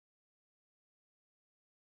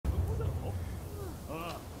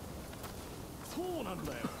そうなん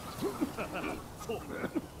だよ。そう。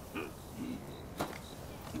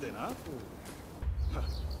でな。っ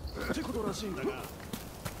てことらしいんだが。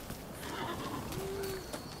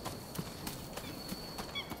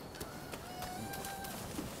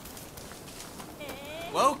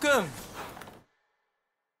Welcome.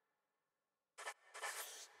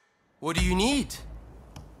 What do you need?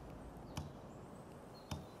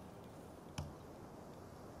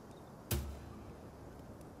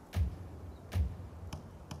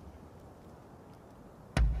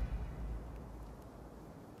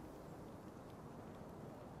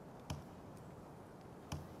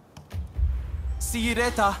 See you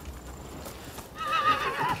later.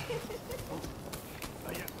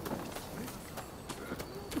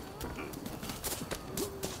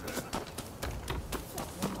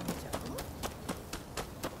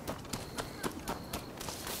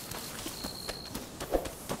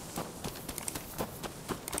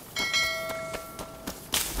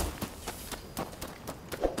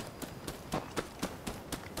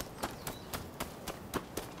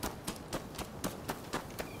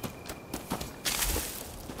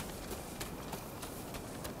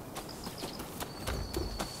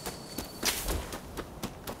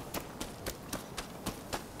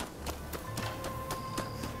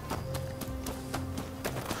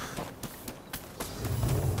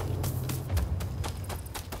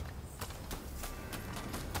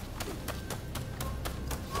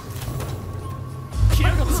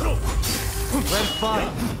 Well,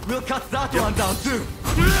 fine. We'll cut that one down too.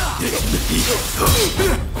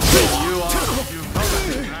 You've come at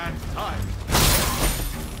a grand time.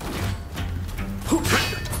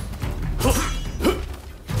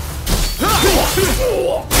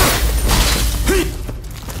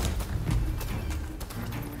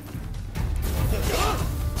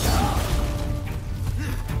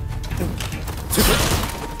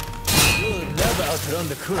 You'll never outrun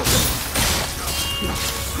the curse.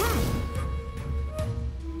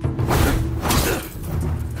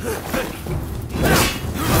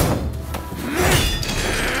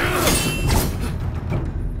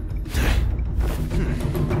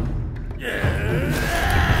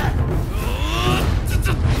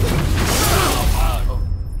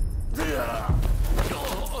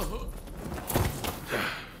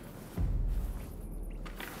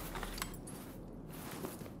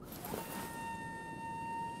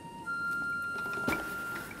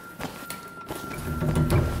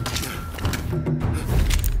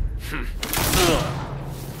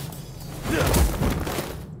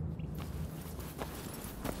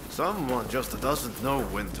 Someone just doesn't know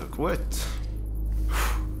when to quit.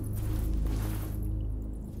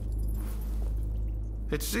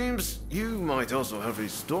 It seems you might also have a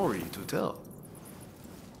story to tell.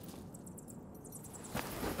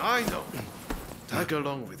 I know. Tag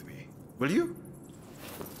along with me, will you?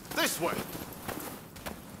 This way!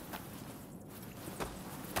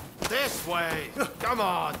 This way! Come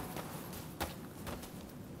on!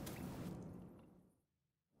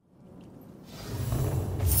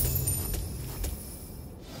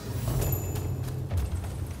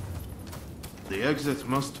 The exit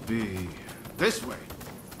must be this way.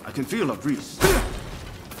 I can feel a breeze.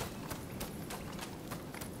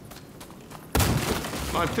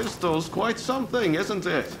 My pistol's quite something, isn't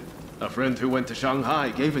it? A friend who went to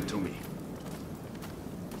Shanghai gave it to me.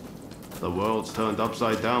 The world's turned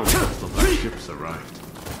upside down since the last ships arrived.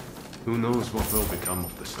 Who knows what will become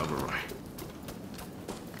of the samurai?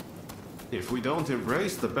 If we don't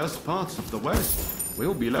embrace the best parts of the West,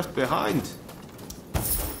 we'll be left behind.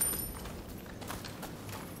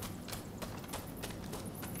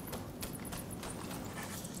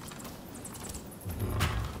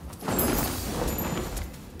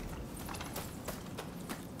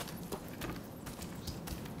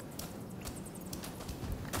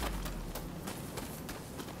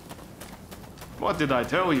 What did I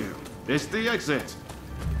tell you? It's the exit.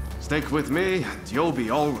 Stick with me and you'll be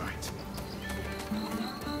all right.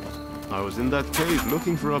 I was in that cave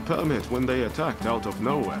looking for a permit when they attacked out of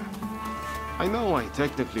nowhere. I know I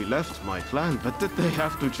technically left my clan, but did they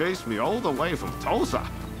have to chase me all the way from Tulsa?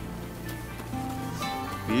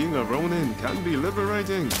 Being a Ronin can be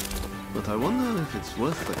liberating, but I wonder if it's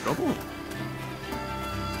worth the trouble.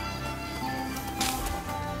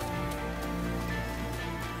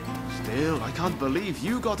 Still, I can't believe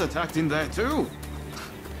you got attacked in there too.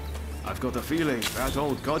 I've got a feeling that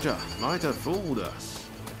old Godja might have fooled us.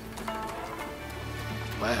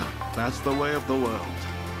 Well, that's the way of the world.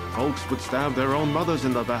 Folks would stab their own mothers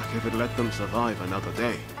in the back if it let them survive another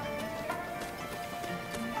day.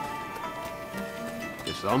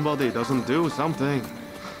 If somebody doesn't do something,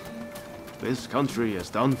 this country is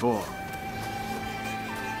done for.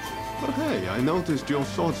 But hey, I noticed your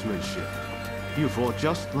swordsmanship. You fought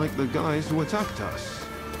just like the guys who attacked us.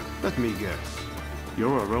 Let me guess.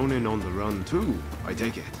 You're a Ronin on the run too, I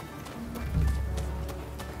take it.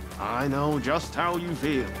 I know just how you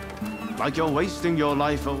feel. Like you're wasting your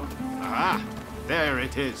life over... Ah, there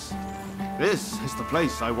it is. This is the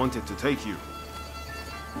place I wanted to take you.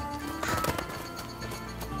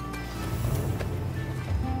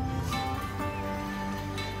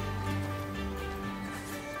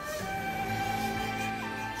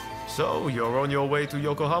 So, you're on your way to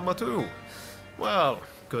Yokohama too? Well,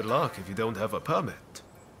 good luck if you don't have a permit.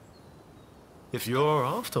 If you're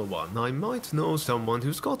after one, I might know someone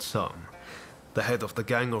who's got some. The head of the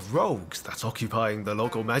gang of rogues that's occupying the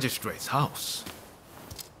local magistrate's house.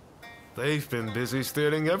 They've been busy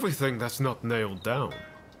stealing everything that's not nailed down.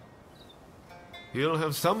 He'll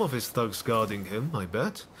have some of his thugs guarding him, I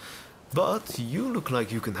bet. But you look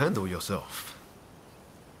like you can handle yourself.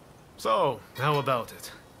 So, how about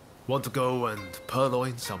it? Want to go and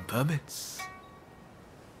purloin some permits?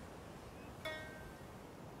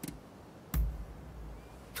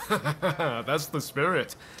 That's the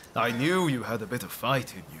spirit. I knew you had a bit of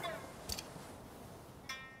fight in you.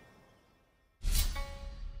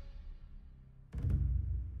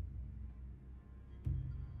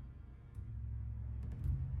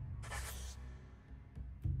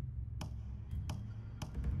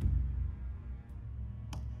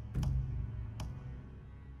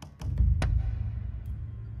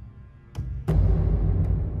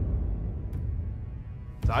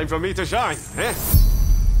 Time for me to shine, eh?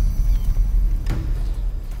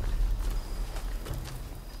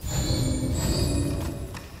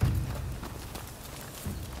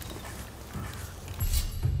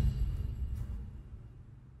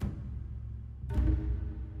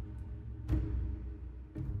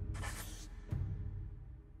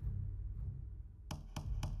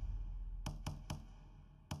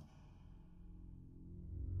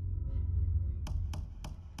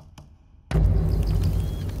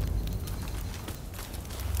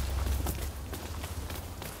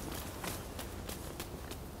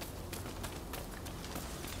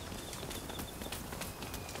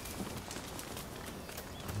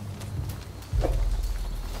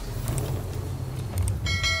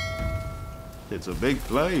 It's a big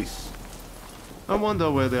place. I wonder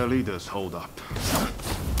where their leaders hold up.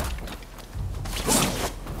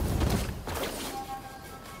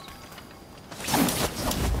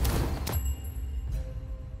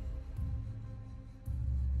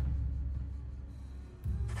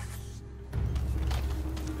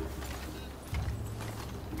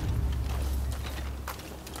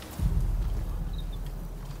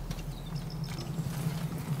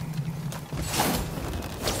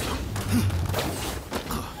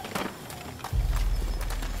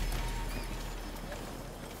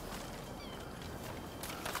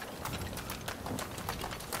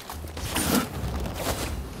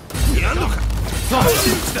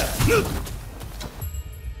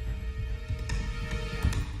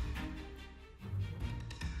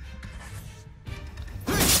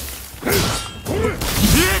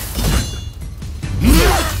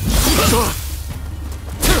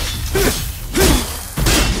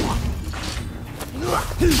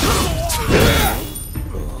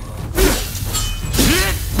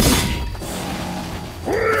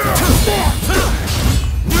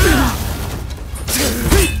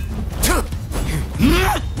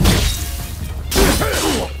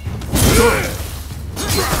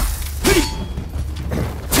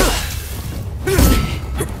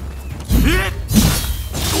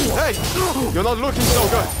 You're not looking so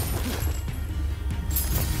good.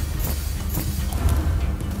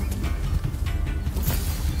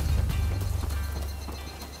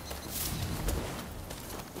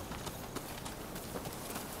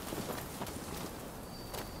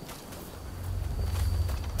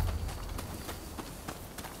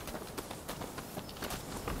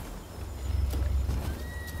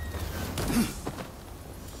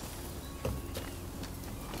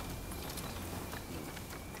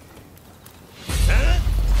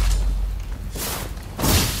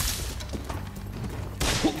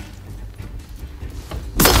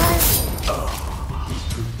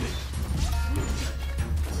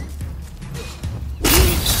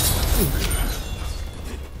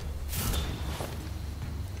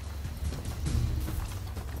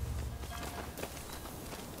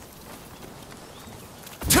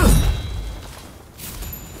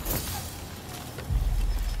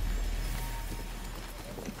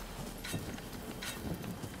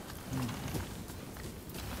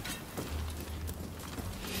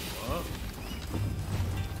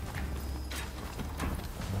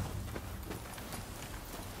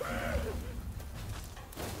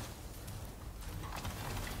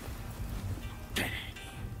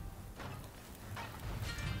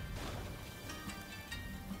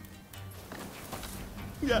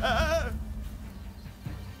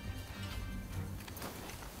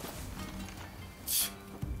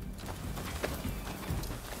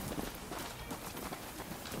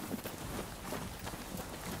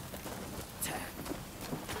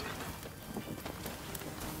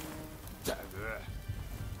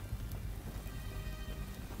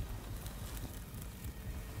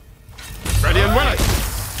 Ready and willing!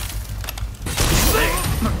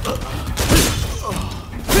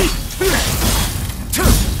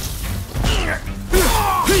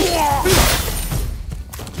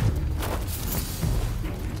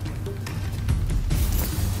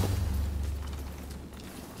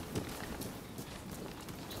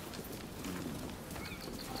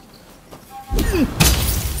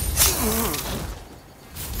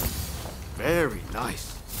 Very nice.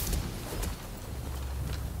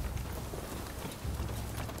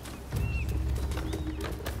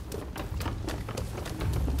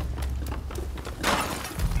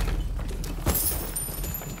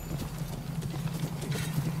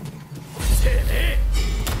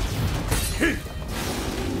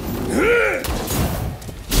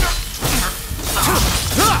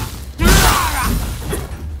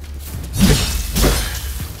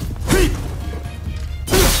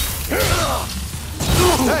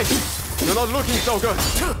 Hey, you're not looking so good.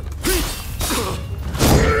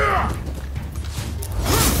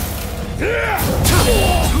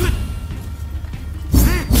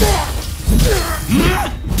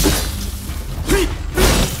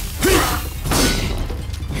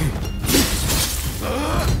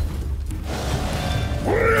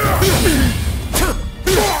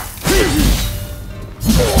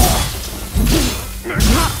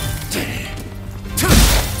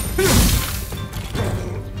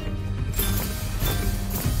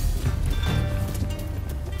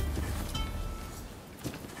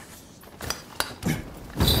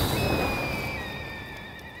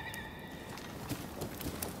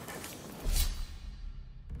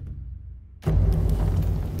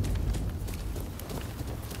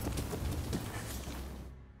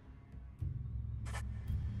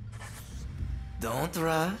 Don't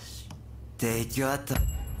rush. Take your time.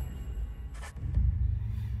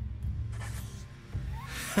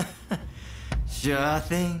 Sure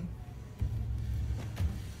thing.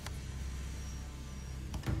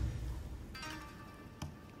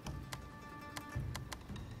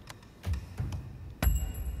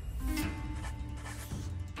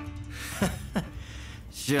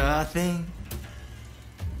 Sure thing.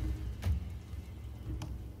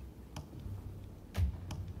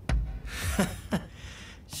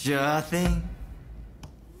 Sure thing.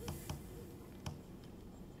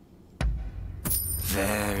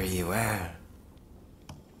 Very well.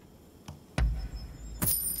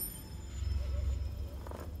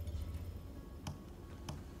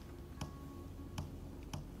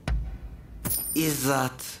 Is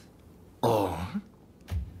that all?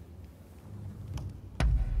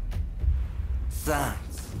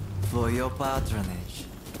 Thanks for your patronage.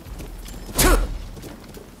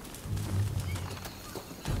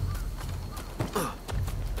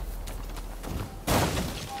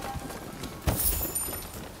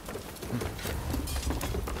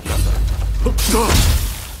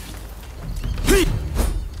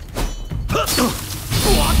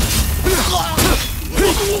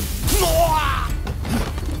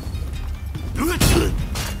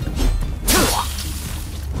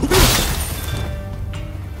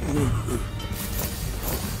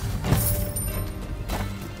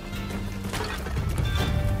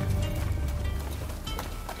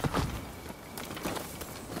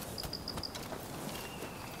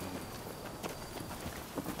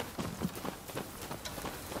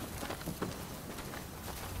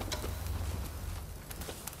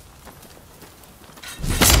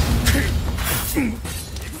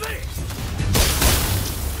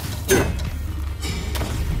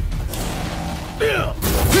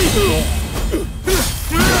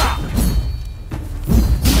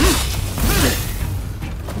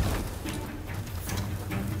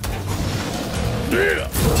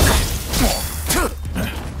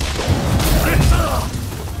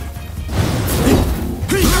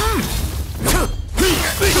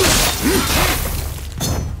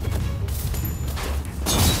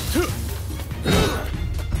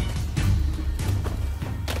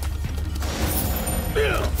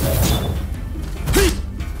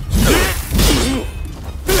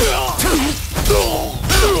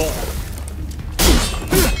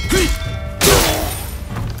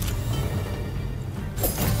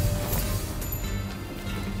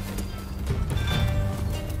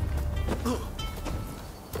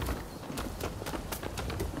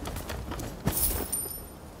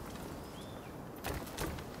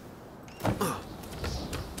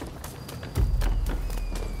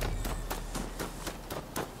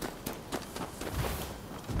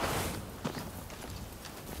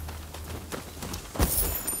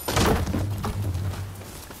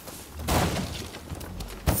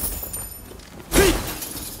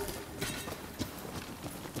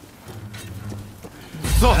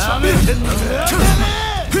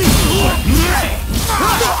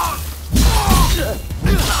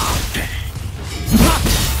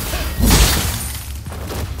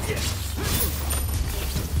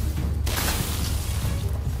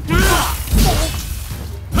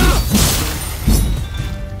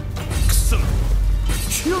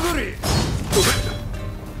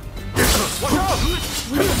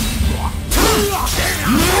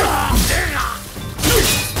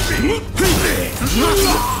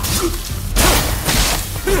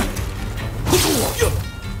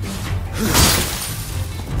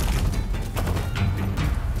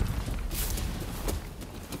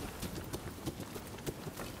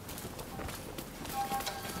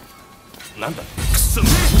 なんだ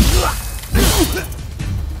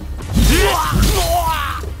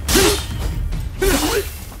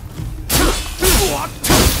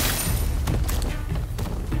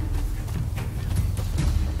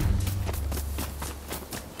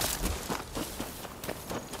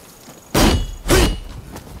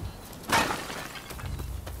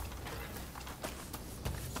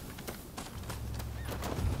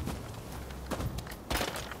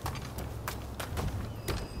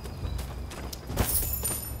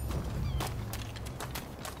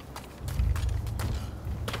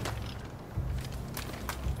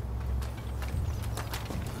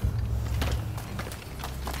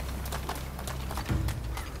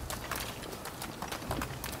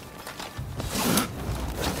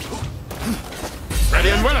Ready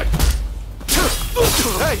and willing!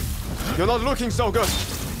 Hey! You're not looking so good!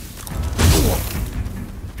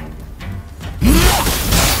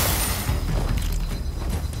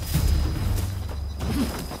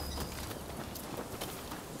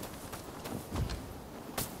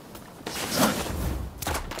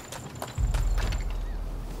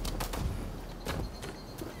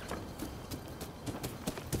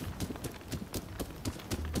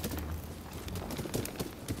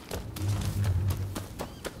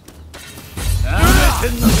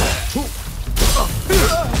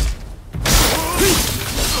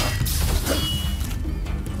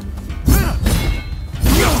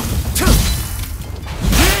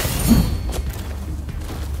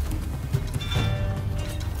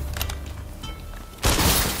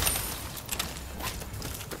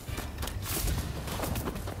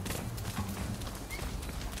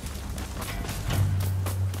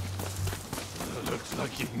 Looks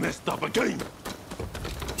like you've messed up again.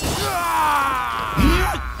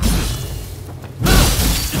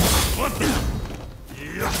 What the?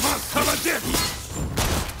 You must have a death!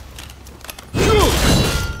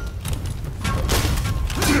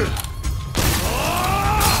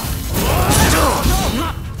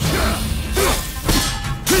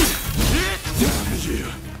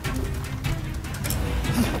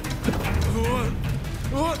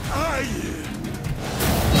 What are you?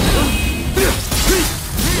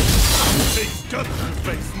 Face cut to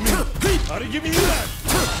face me. How do you give me that?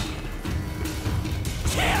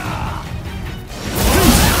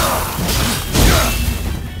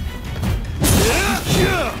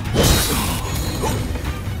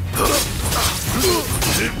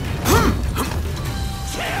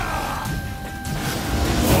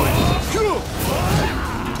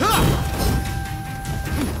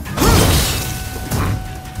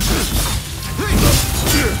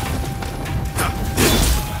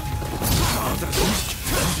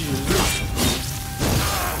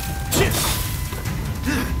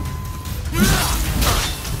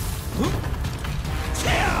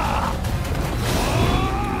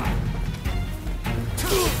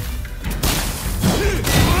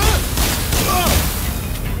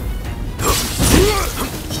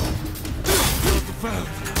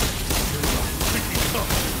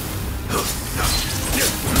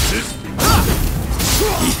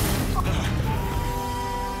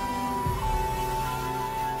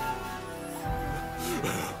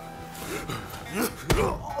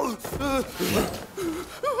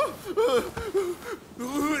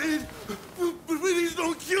 Please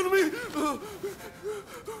don't kill me!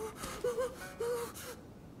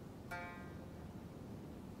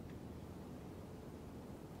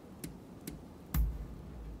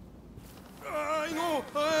 I know!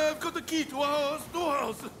 I've got the key to our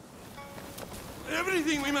storehouse!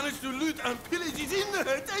 Everything we managed to loot and pillage is in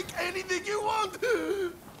there! Take anything you want!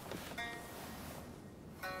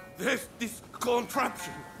 There's this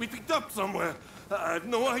contraption we picked up somewhere. I have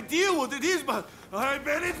no idea what it is, but I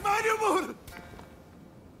bet it's valuable!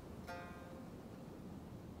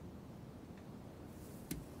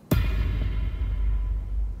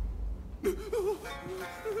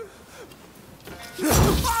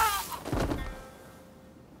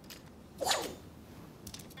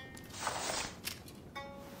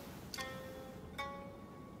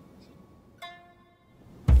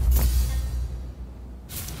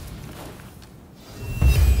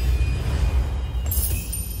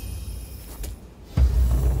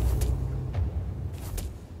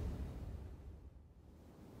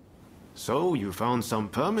 So, you found some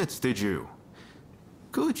permits, did you?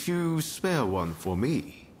 Could you spare one for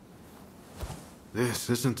me?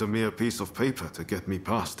 This isn't a mere piece of paper to get me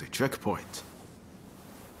past a checkpoint.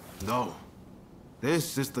 No.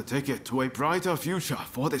 This is the ticket to a brighter future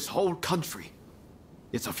for this whole country.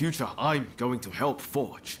 It's a future I'm going to help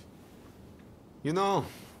forge. You know,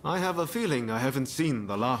 I have a feeling I haven't seen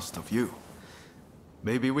the last of you.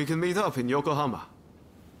 Maybe we can meet up in Yokohama.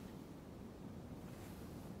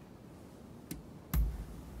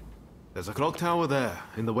 There's a clock tower there,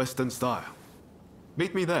 in the Western style.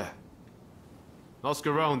 Meet me there. Ask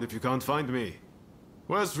around if you can't find me.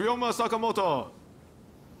 Where's Ryoma Sakamoto?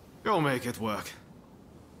 You'll make it work.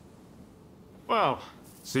 Well,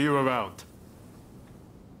 see you around.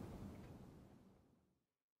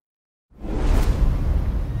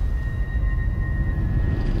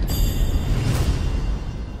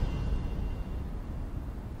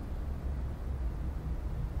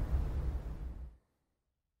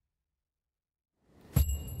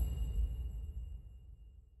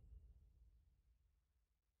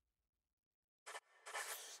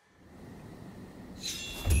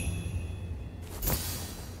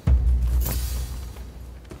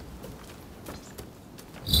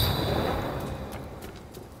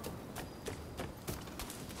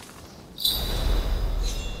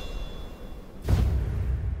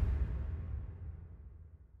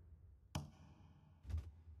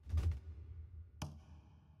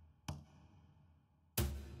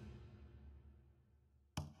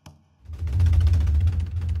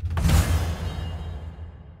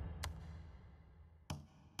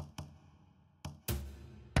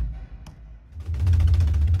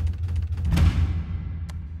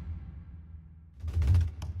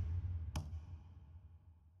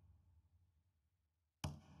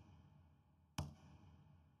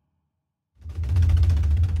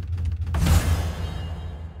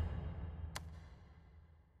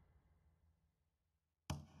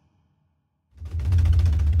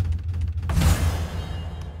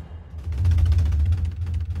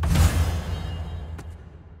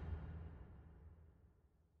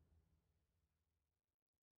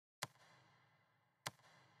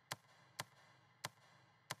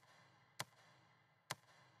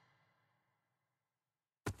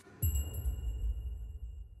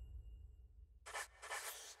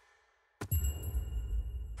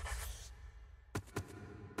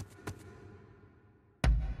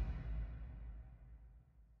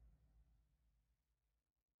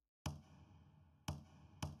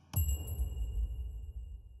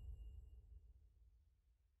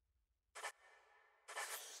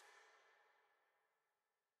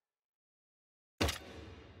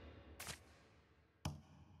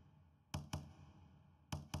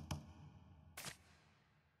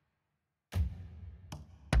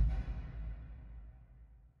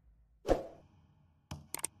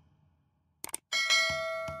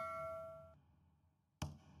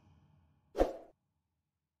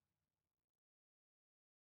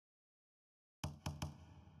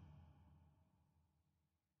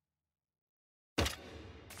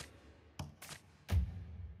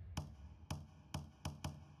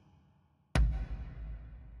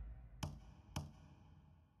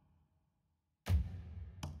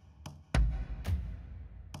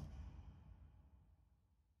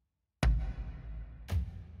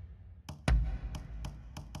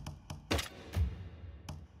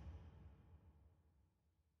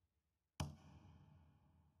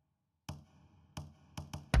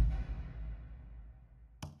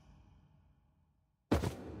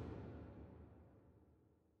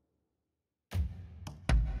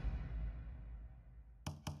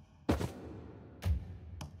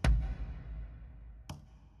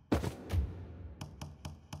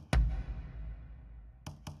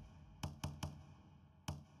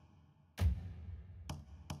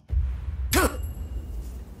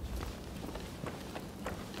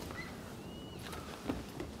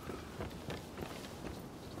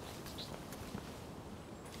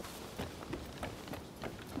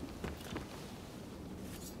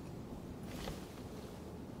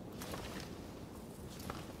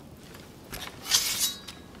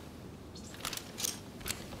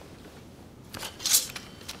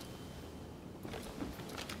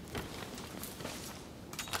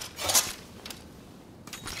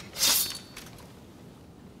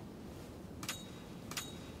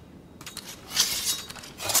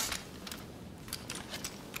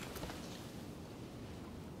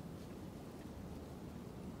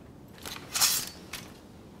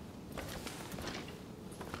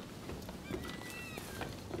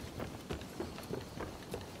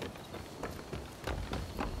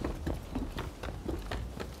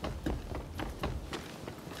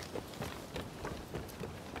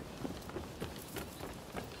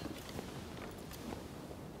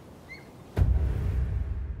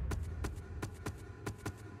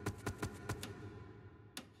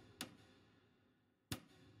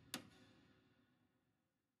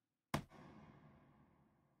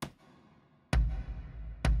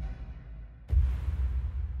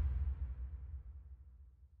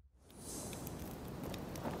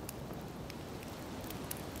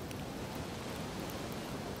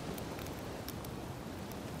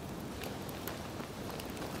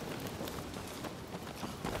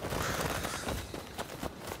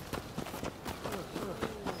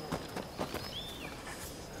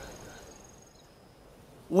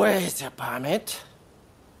 Where's your permit?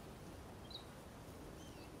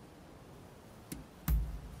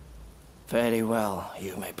 Very well,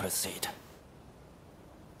 you may proceed.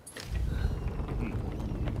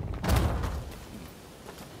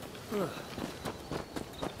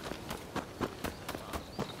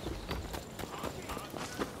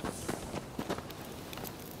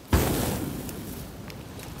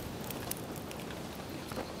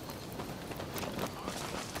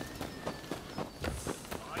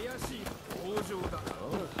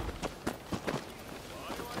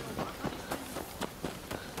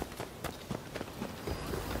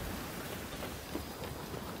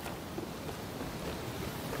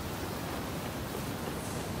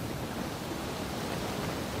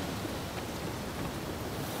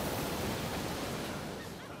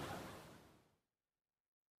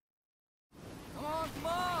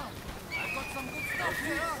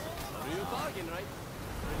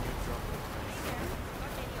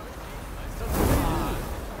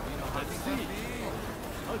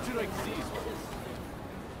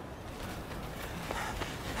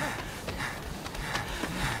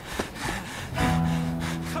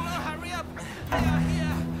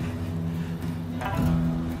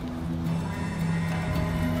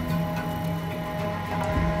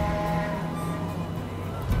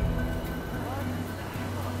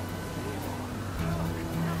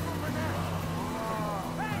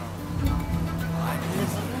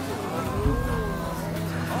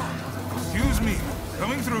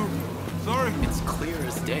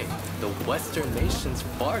 Western nations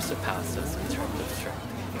far surpass us in terms of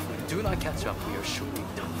strength. If we do not catch up, we are surely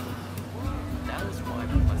done. That is why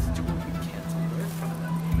we must do what we can to learn from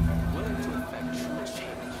them, willing to effect true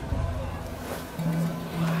change.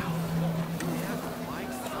 Wow. Yeah,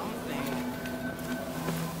 like something.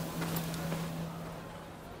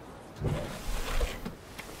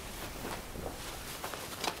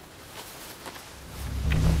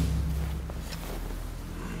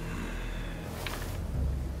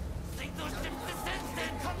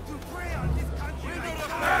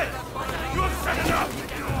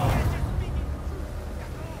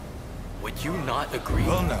 Agree?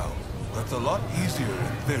 Well now, that's a lot easier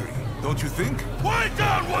in theory, don't you think? Quiet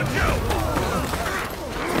down, would you?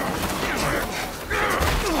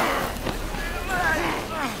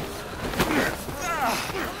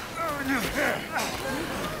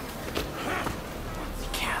 You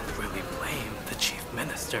can't really blame the Chief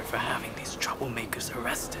Minister for having these troublemakers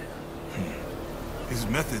arrested. His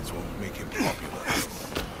methods won't make him popular.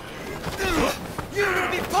 You're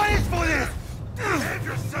gonna be punished for this! Save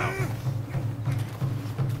yourself!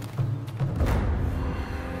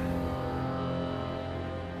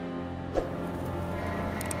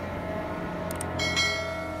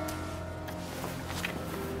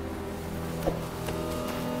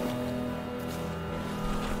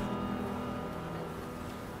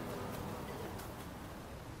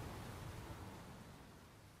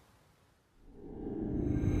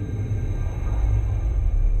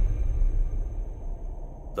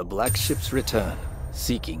 The Black Ships return,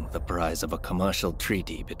 seeking the prize of a commercial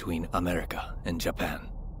treaty between America and Japan.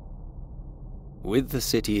 With the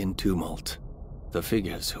city in tumult, the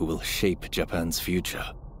figures who will shape Japan's future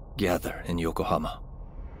gather in Yokohama.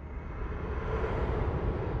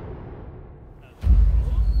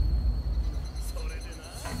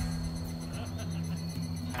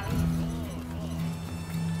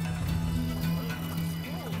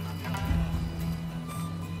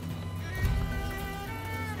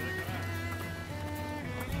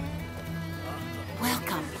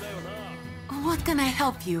 What can I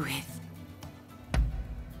help you with?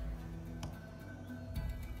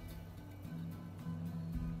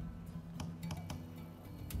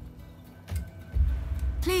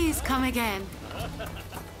 Please come again.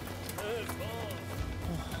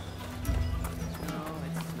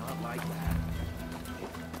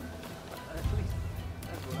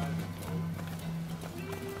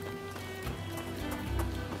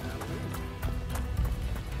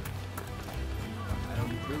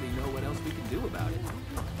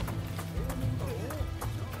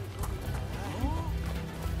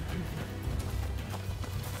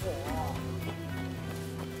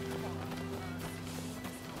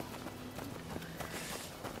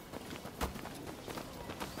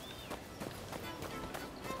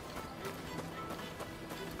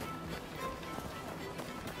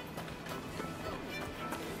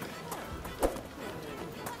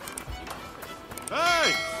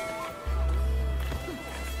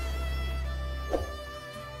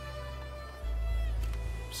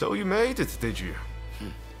 So you made it, did you?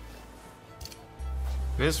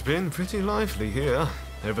 It's been pretty lively here,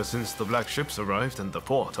 ever since the Black Ships arrived and the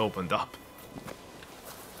port opened up.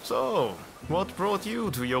 So, what brought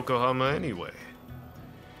you to Yokohama anyway?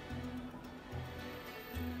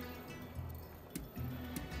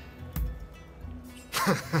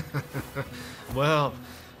 Well,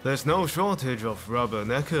 there's no shortage of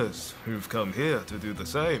rubberneckers who've come here to do the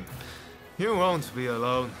same. You won't be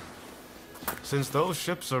alone. Since those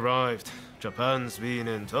ships arrived, Japan's been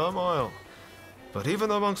in turmoil. But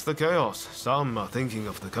even amongst the chaos, some are thinking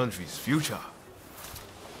of the country's future.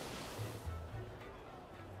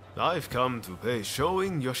 I've come to pay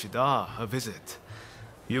Shoin Yoshida a visit.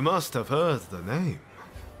 You must have heard the name.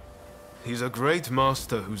 He's a great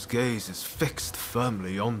master whose gaze is fixed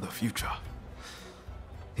firmly on the future.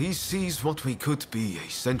 He sees what we could be a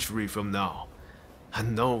century from now,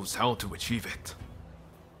 and knows how to achieve it.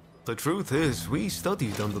 The truth is, we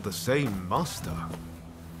studied under the same master.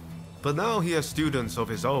 But now he has students of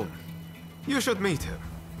his own. You should meet him.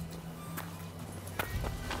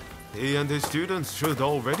 He and his students should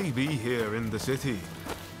already be here in the city.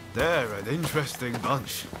 They're an interesting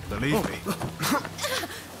bunch, believe me.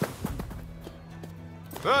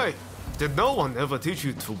 Hey, did no one ever teach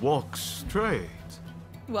you to walk straight?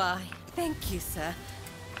 Why, thank you, sir.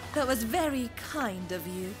 That was very kind of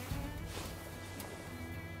you.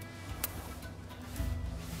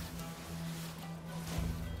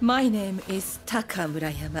 My name is Taka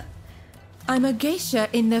Murayama. I'm a geisha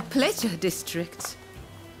in the Pleasure District.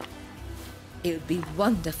 It would be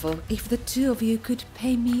wonderful if the two of you could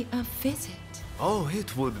pay me a visit. Oh,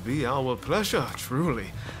 it would be our pleasure,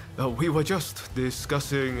 truly. We were just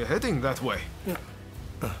discussing heading that way.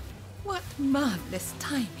 What marvelous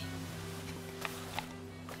timing.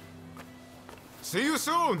 See you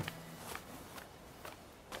soon!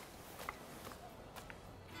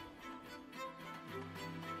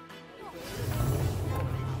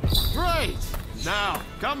 Great! Now,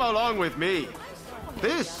 come along with me.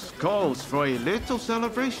 This calls for a little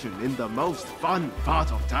celebration in the most fun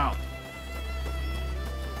part of town.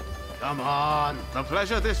 Come on, the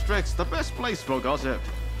Pleasure District's the best place for gossip.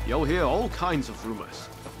 You'll hear all kinds of rumors.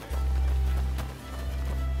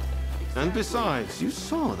 And besides, you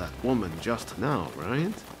saw that woman just now,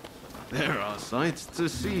 right? There are sights to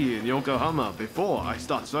see in Yokohama before I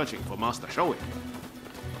start searching for Master Shoei.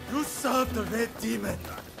 You serve the Red Demon.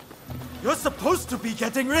 You're supposed to be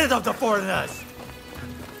getting rid of the foreigners.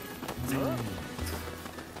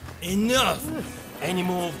 Enough! Any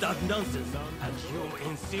more of that nonsense, and you're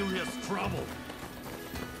in serious trouble.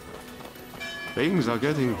 Things are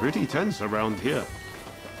getting pretty tense around here.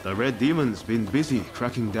 The Red Demon's been busy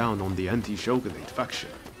cracking down on the anti-shogunate faction.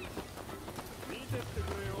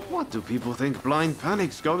 What do people think Blind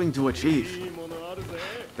Panic's going to achieve?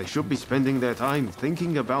 They should be spending their time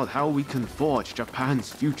thinking about how we can forge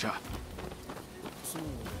Japan's future.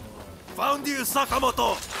 Found you,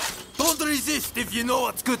 Sakamoto! Don't resist if you know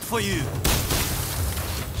what's good for you!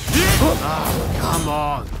 Ah, come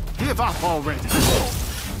on! Give up already!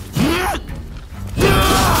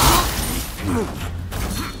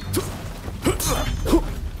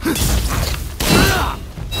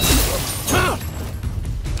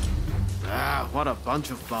 Ah, what a bunch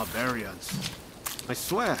of barbarians. I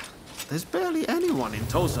swear, there's barely anyone in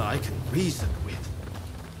Tosa I can reason with.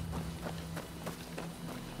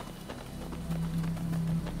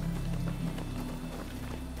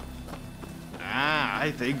 Ah,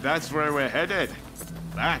 I think that's where we're headed.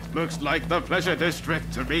 That looks like the Pleasure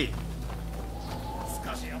District to me.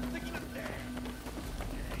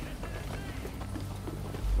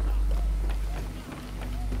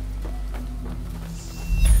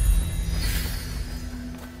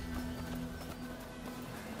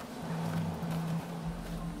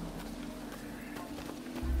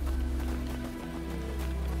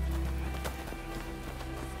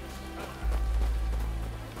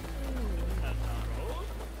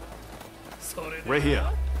 We're here.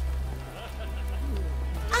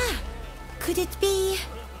 Ah! Could it be...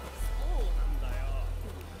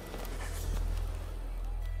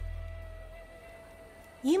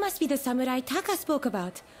 You must be the samurai Taka spoke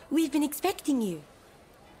about. We've been expecting you.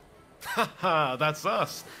 Haha, that's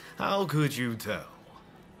us. How could you tell?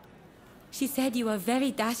 She said you were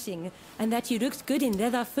very dashing, and that you looked good in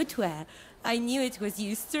leather footwear. I knew it was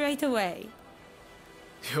you straight away.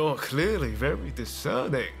 You're clearly very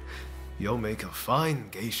discerning. You'll make a fine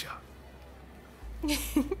geisha.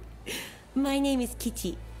 My name is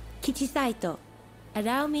Kichi. Kichi Saito.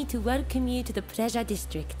 Allow me to welcome you to the Pleasure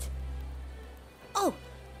District. Oh,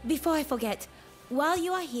 before I forget, while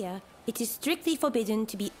you are here, it is strictly forbidden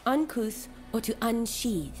to be uncouth or to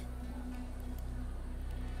unsheathe.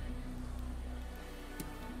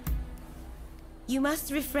 You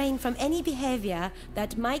must refrain from any behavior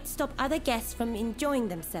that might stop other guests from enjoying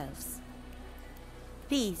themselves.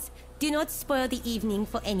 Please, do not spoil the evening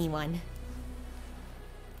for anyone.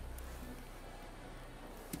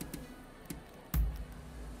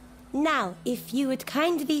 Now, if you would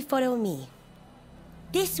kindly follow me.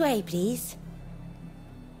 This way, please.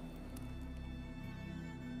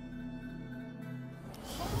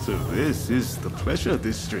 So this is the Pleasure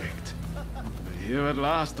District. Here at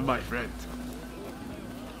last, my friend.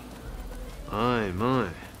 My,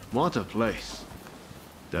 what a place.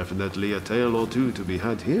 Definitely a tale or two to be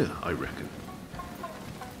had here, I reckon.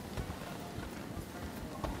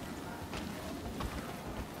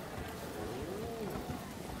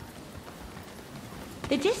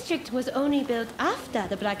 The district was only built after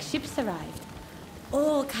the black ships arrived.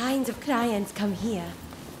 All kinds of clients come here.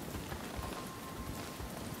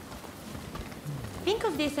 Think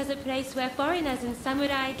of this as a place where foreigners and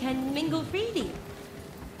samurai can mingle freely.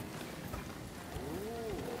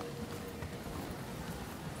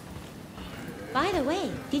 By the way,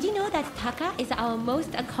 did you know that Taka is our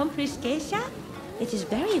most accomplished geisha? It is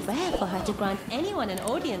very rare for her to grant anyone an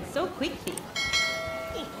audience so quickly.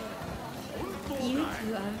 You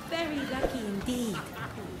two are very lucky indeed.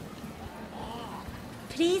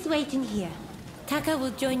 Please wait in here. Taka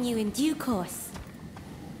will join you in due course.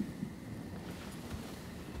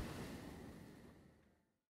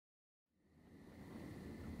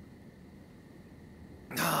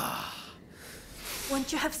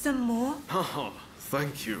 Won't you have some more? Oh,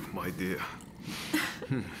 thank you, my dear.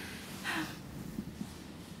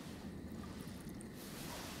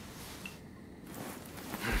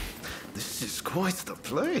 This is quite the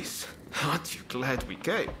place. Aren't you glad we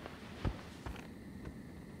came?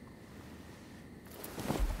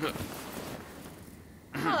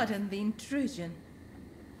 Pardon the intrusion.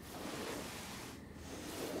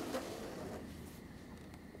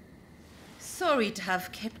 Sorry to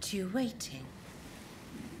have kept you waiting.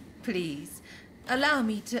 Please, allow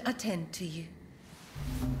me to attend to you.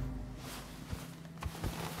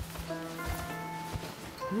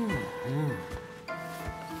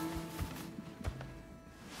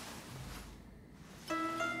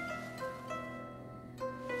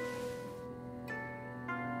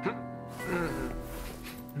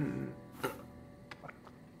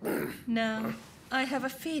 Now, I have a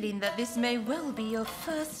feeling that this may well be your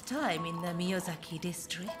first time in the Miyazaki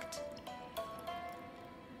district.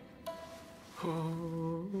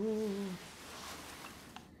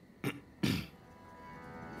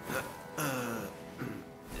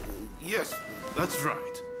 Yes, that's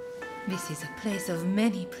right. This is a place of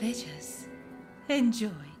many pleasures. Enjoy,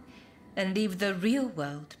 and leave the real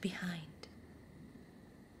world behind.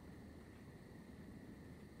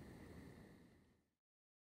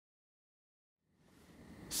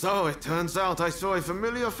 So it turns out I saw a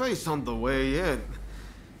familiar face on the way in.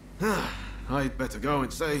 I'd better go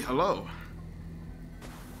and say hello.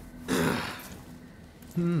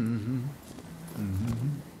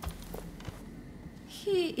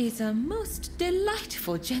 He is a most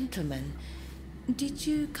delightful gentleman. Did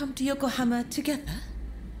you come to Yokohama together?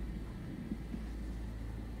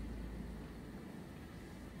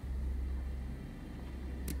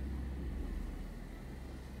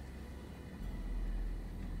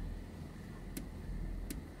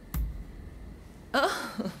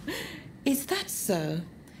 Oh, is that so?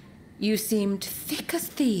 You seemed thick as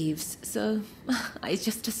thieves, so I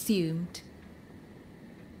just assumed.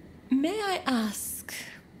 May I ask,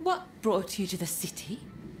 what brought you to the city?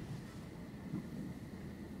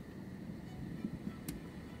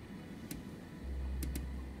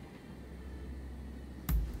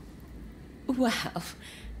 Well,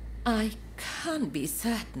 I can't be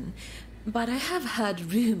certain, but I have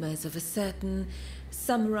heard rumors of a certain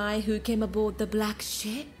samurai who came aboard the black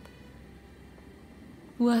ship.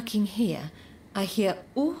 Working here, I hear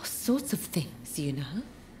all sorts of things, you know.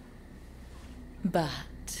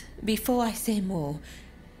 But before I say more,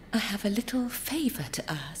 I have a little favor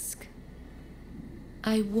to ask.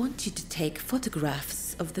 I want you to take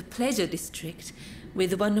photographs of the pleasure district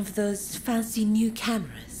with one of those fancy new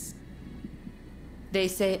cameras. They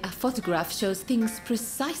say a photograph shows things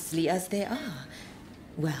precisely as they are.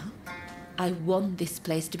 Well, I want this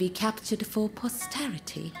place to be captured for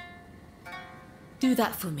posterity. Do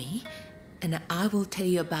that for me, and I will tell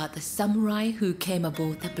you about the samurai who came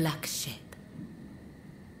aboard the black ship.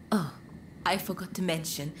 Oh, I forgot to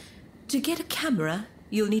mention, to get a camera,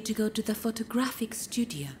 you'll need to go to the photographic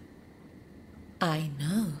studio. I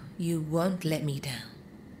know you won't let me down.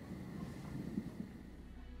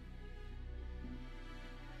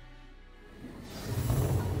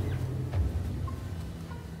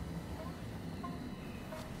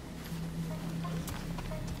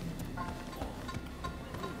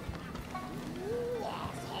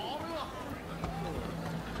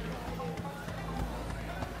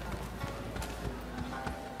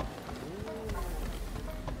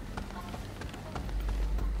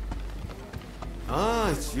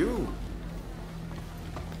 it's you.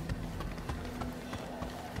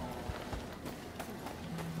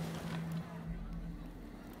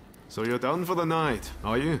 So you're done for the night,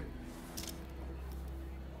 are you?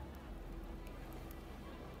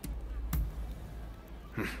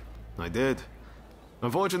 I did.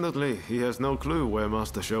 Unfortunately, he has no clue where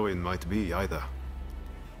Master Shoin might be either.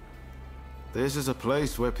 This is a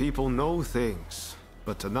place where people know things,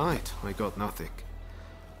 but tonight I got nothing.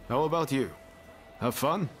 How about you? Have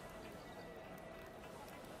fun?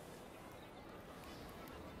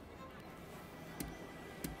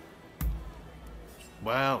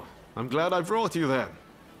 Well, I'm glad I brought you then.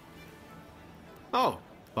 Oh,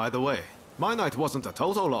 by the way, my night wasn't a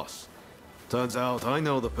total loss. Turns out I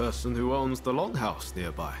know the person who owns the longhouse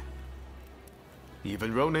nearby.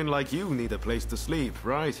 Even Ronin like you need a place to sleep,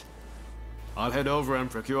 right? I'll head over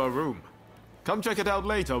and procure a room. Come check it out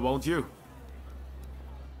later, won't you?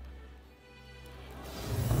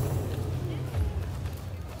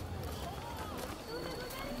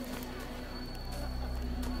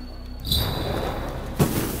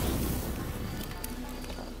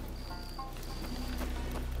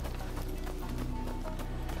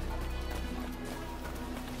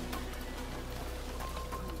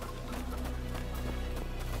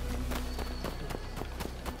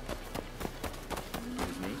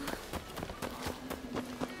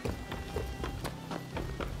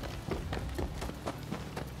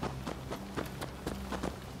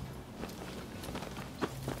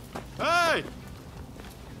 Hey!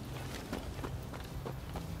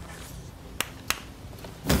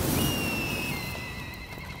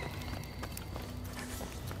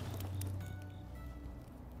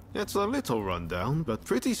 It's a little rundown, but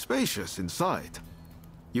pretty spacious inside.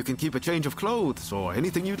 You can keep a change of clothes or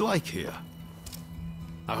anything you'd like here.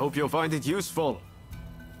 I hope you'll find it useful.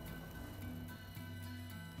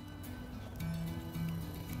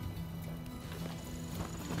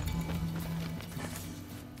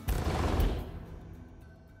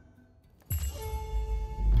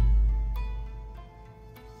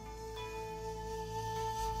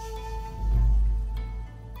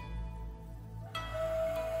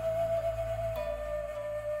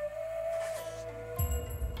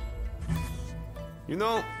 You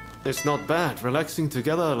know, it's not bad relaxing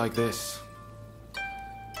together like this.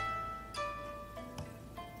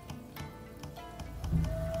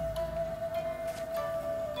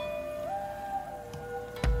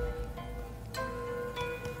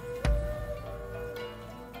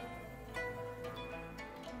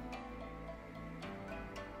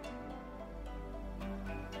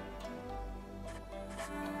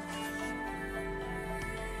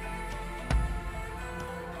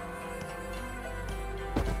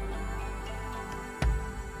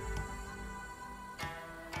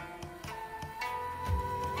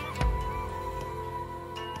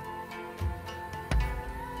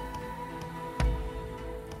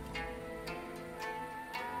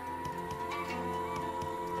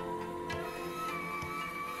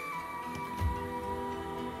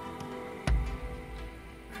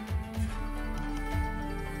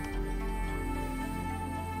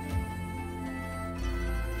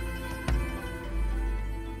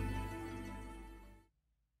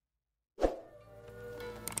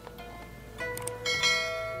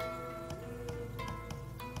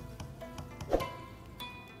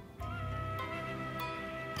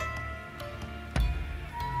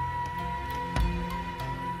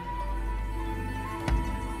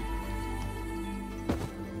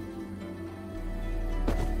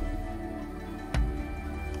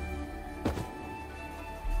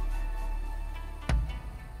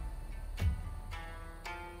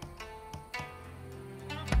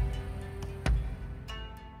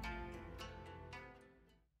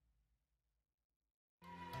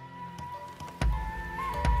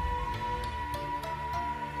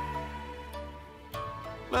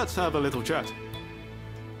 Let's have a little chat.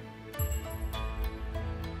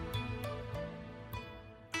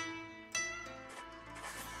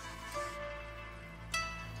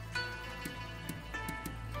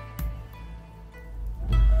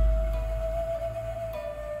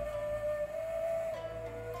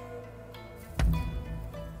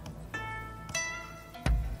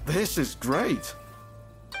 This is great.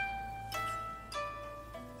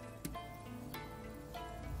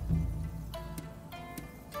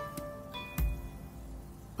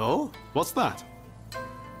 Oh, what's that?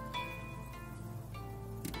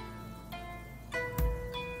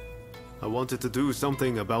 I wanted to do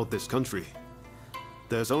something about this country.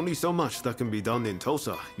 There's only so much that can be done in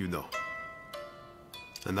Tosa, you know.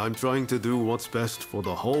 And I'm trying to do what's best for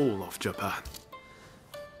the whole of Japan.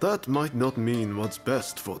 That might not mean what's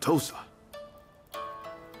best for Tosa.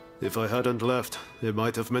 If I hadn't left, it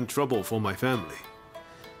might have meant trouble for my family.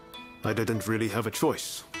 I didn't really have a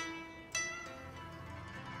choice.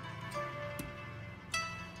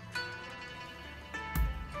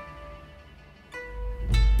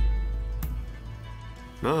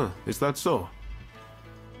 Ah, is that so?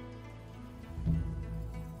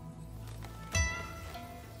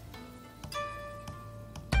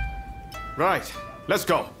 Right, let's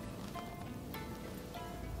go.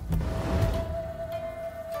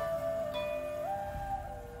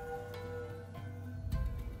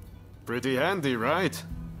 Pretty handy, right?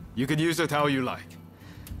 You can use it how you like.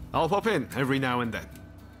 I'll pop in every now and then.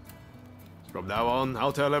 From now on,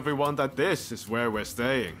 I'll tell everyone that this is where we're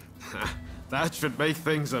staying. That should make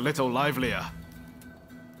things a little livelier.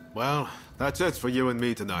 Well, that's it for you and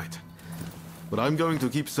me tonight. But I'm going to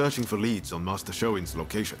keep searching for leads on Master Shoin's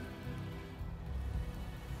location.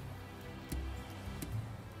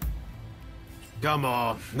 Come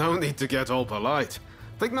on, no need to get all polite.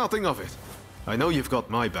 Think nothing of it. I know you've got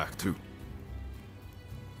my back too.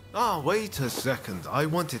 Ah, wait a second. I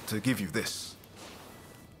wanted to give you this.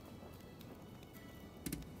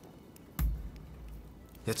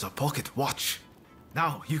 It's a pocket watch.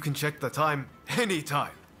 Now you can check the time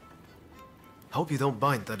anytime. Hope you don't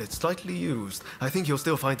mind that it's slightly used. I think you'll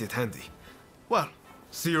still find it handy. Well,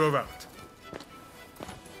 see you around.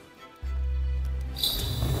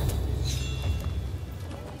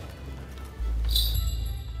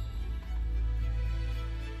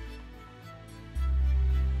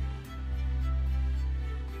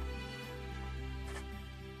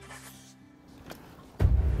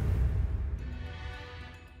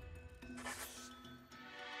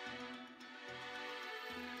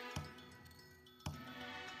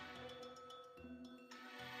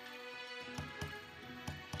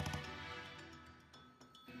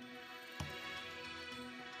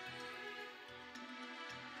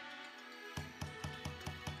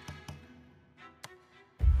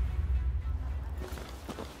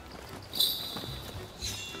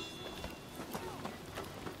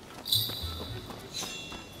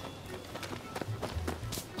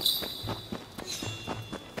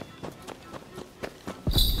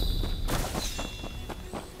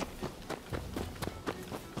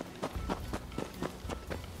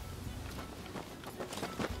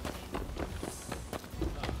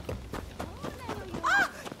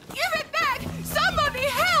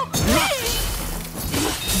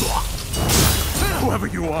 Whoever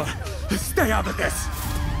you are, stay out of this!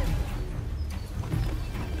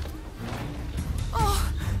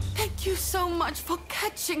 Oh, thank you so much for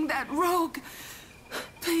catching that rogue.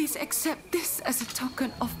 Please accept this as a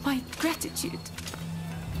token of my gratitude.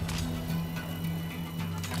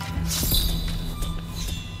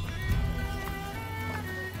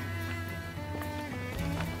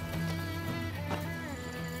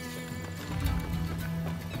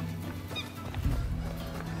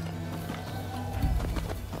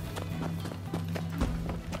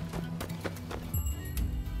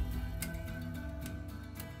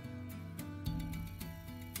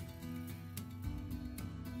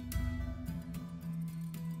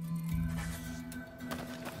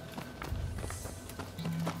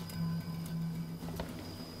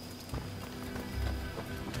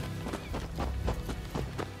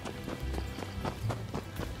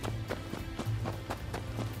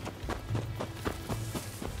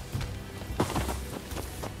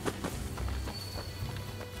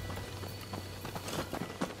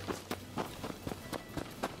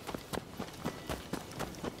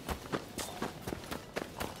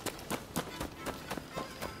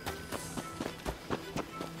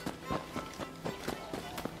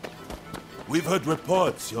 We've heard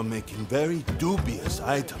reports you're making very dubious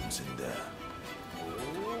items in there.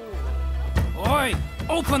 Oi!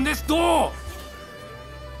 Open this door!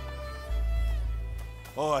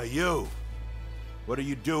 Oi, you! What are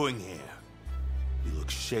you doing here? You look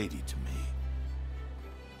shady to me.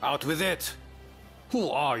 Out with it! Who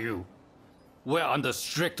are you? We're under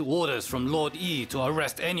strict orders from Lord E to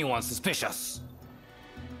arrest anyone suspicious.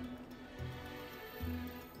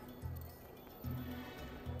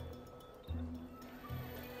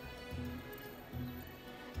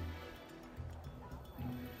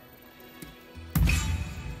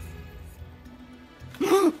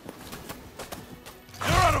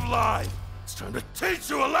 It's time to teach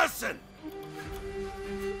you a lesson!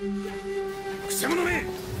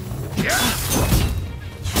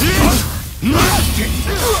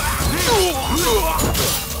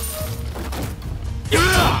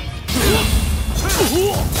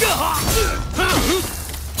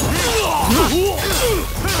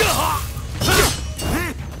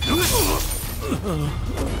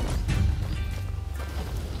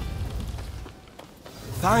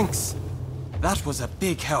 Thanks. That was a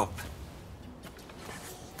big help.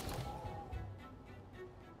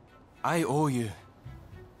 I owe you.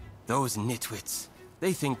 Those nitwits.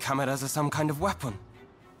 They think cameras are some kind of weapon.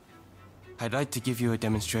 I'd like to give you a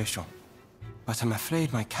demonstration, but I'm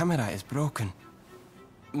afraid my camera is broken.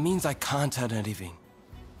 Means I can't earn a living.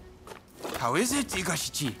 How is it,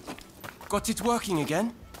 Igashichi? Got it working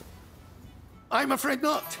again? I'm afraid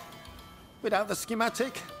not. Without the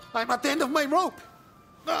schematic, I'm at the end of my rope.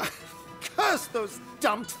 Curse those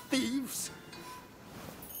damned thieves!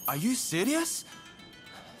 Are you serious?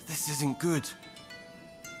 This isn't good.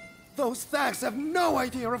 Those thugs have no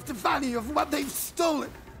idea of the value of what they've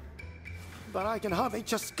stolen. But I can hardly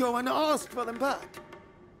just go and ask for them back.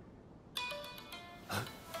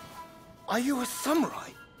 Are you a samurai?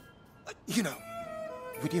 You know,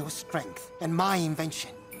 with your strength and my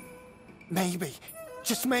invention. Maybe,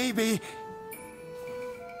 just maybe...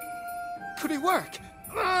 Could it work?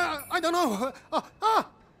 I don't know.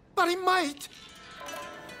 But it might.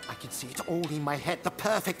 I can see it all in my head, the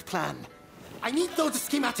perfect plan. I need those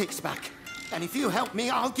schematics back. And if you help me,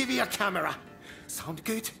 I'll give you a camera. Sound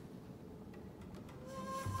good?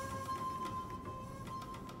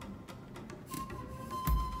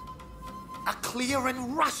 A clear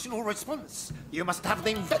and rational response. You must have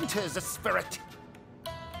the inventor's spirit.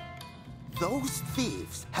 Those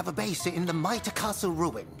thieves have a base in the Mitre Castle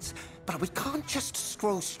ruins, but we can't just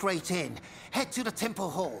stroll straight in. Head to the temple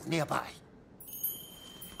hall nearby.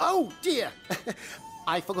 Oh dear!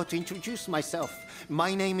 I forgot to introduce myself.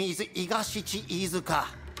 My name is Igashichi Iizuka.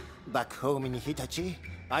 Back home in Hitachi,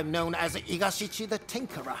 I'm known as Igashichi the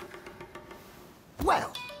Tinkerer.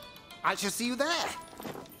 Well, I shall see you there.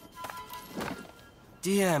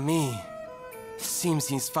 Dear me. Seems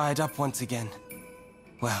he's fired up once again.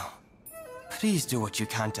 Well, please do what you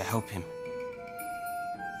can to help him.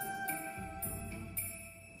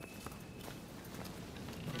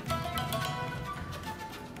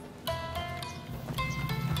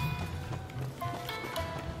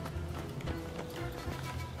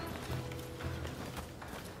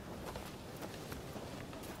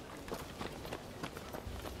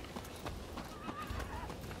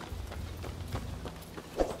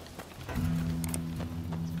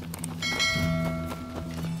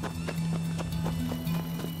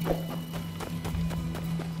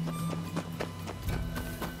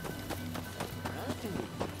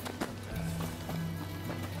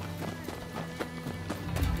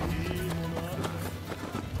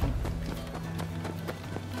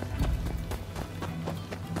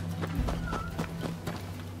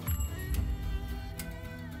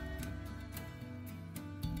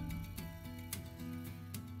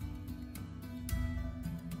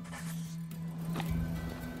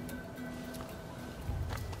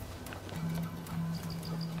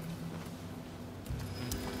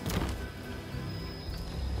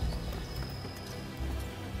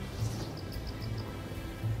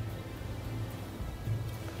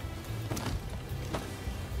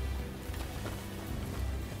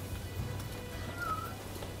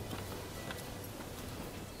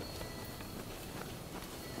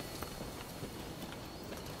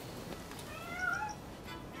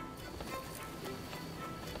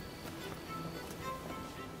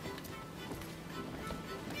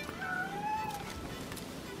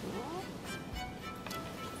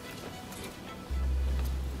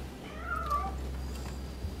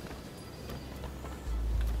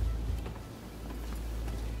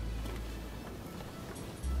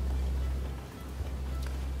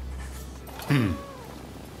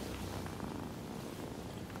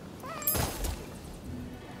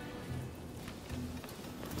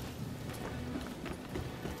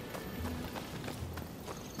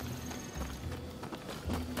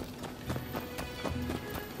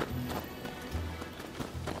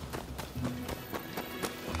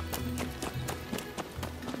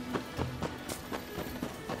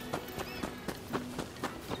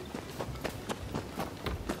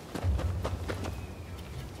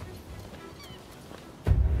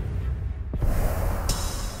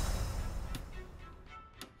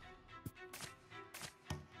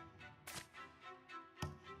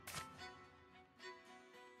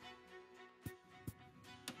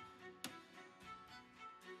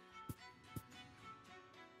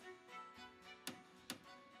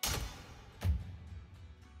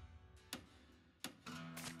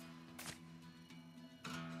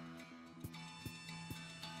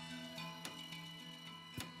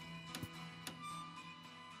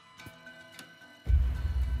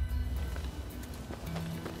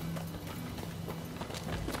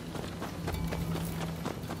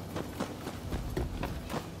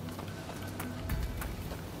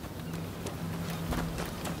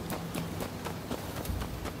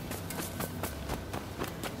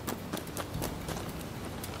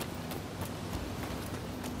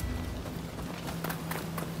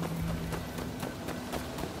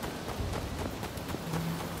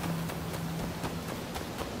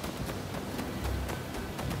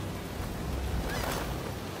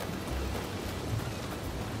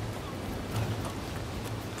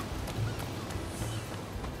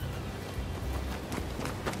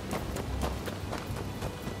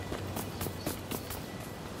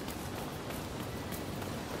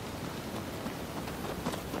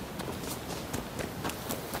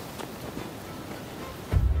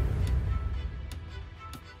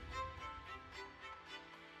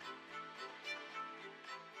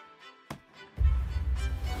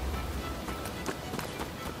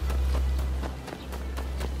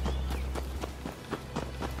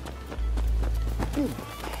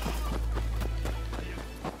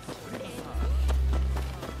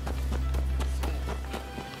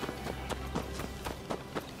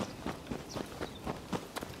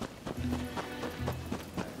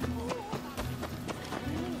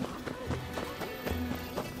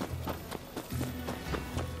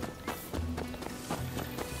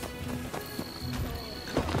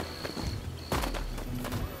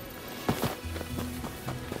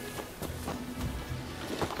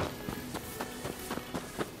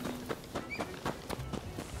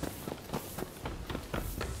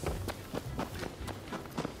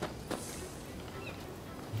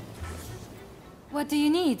 What do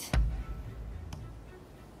you need?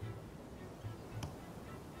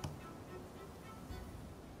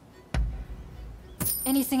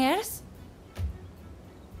 Anything else?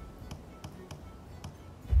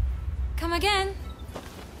 Come again.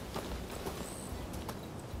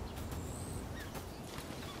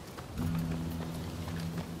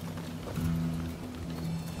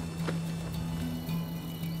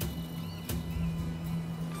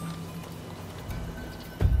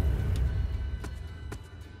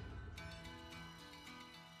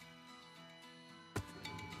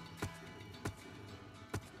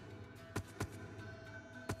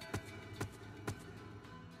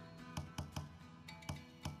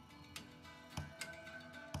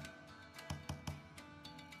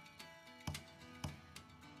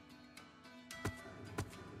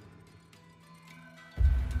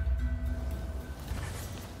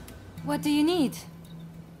 What do you need?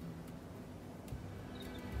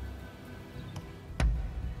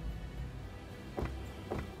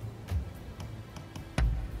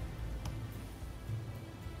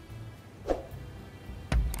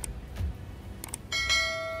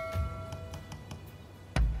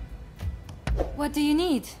 What do you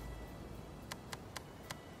need?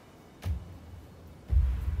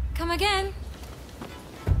 Come again.